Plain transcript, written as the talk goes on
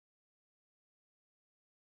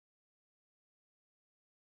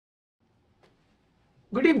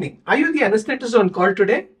Good evening. Are you the anesthetist on call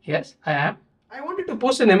today? Yes, I am. I wanted to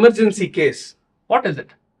post an emergency case. What is it?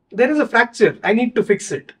 There is a fracture. I need to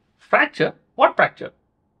fix it. Fracture? What fracture?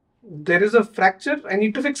 There is a fracture. I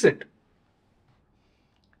need to fix it.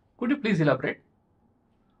 Could you please elaborate?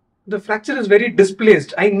 The fracture is very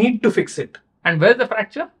displaced. I need to fix it. And where's the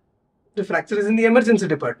fracture? The fracture is in the emergency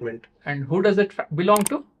department. And who does it belong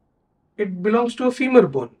to? It belongs to a femur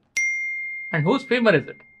bone. And whose femur is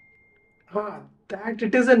it? That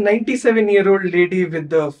it is a 97-year-old lady with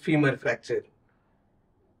the femur fracture.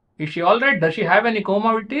 Is she alright? Does she have any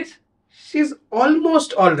comorbidities? She's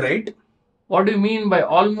almost alright. What do you mean by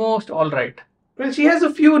almost alright? Well, she has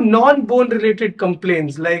a few non-bone related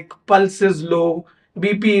complaints like pulse is low,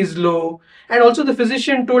 BP is low, and also the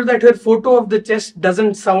physician told that her photo of the chest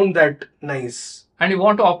doesn't sound that nice. And you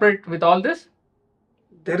want to operate with all this?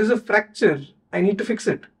 There is a fracture. I need to fix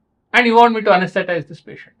it. And you want me to anesthetize this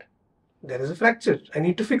patient? There is a fracture. I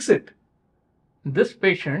need to fix it. This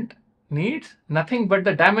patient needs nothing but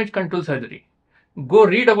the damage control surgery. Go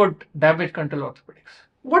read about damage control orthopedics.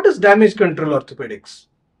 What is damage control orthopedics?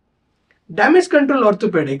 Damage control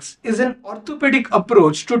orthopedics is an orthopedic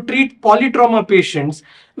approach to treat polytrauma patients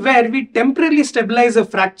where we temporarily stabilize a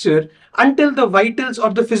fracture until the vitals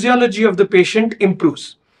or the physiology of the patient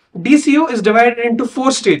improves. DCO is divided into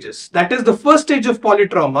 4 stages. That is, the first stage of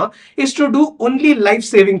polytrauma is to do only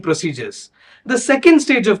life-saving procedures. The second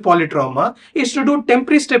stage of polytrauma is to do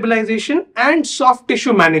temporary stabilization and soft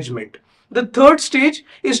tissue management. The third stage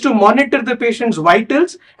is to monitor the patient's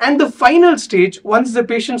vitals, and the final stage, once the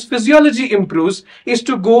patient's physiology improves, is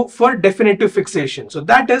to go for definitive fixation. So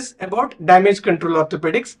that is about damage control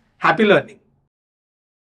orthopedics. Happy learning.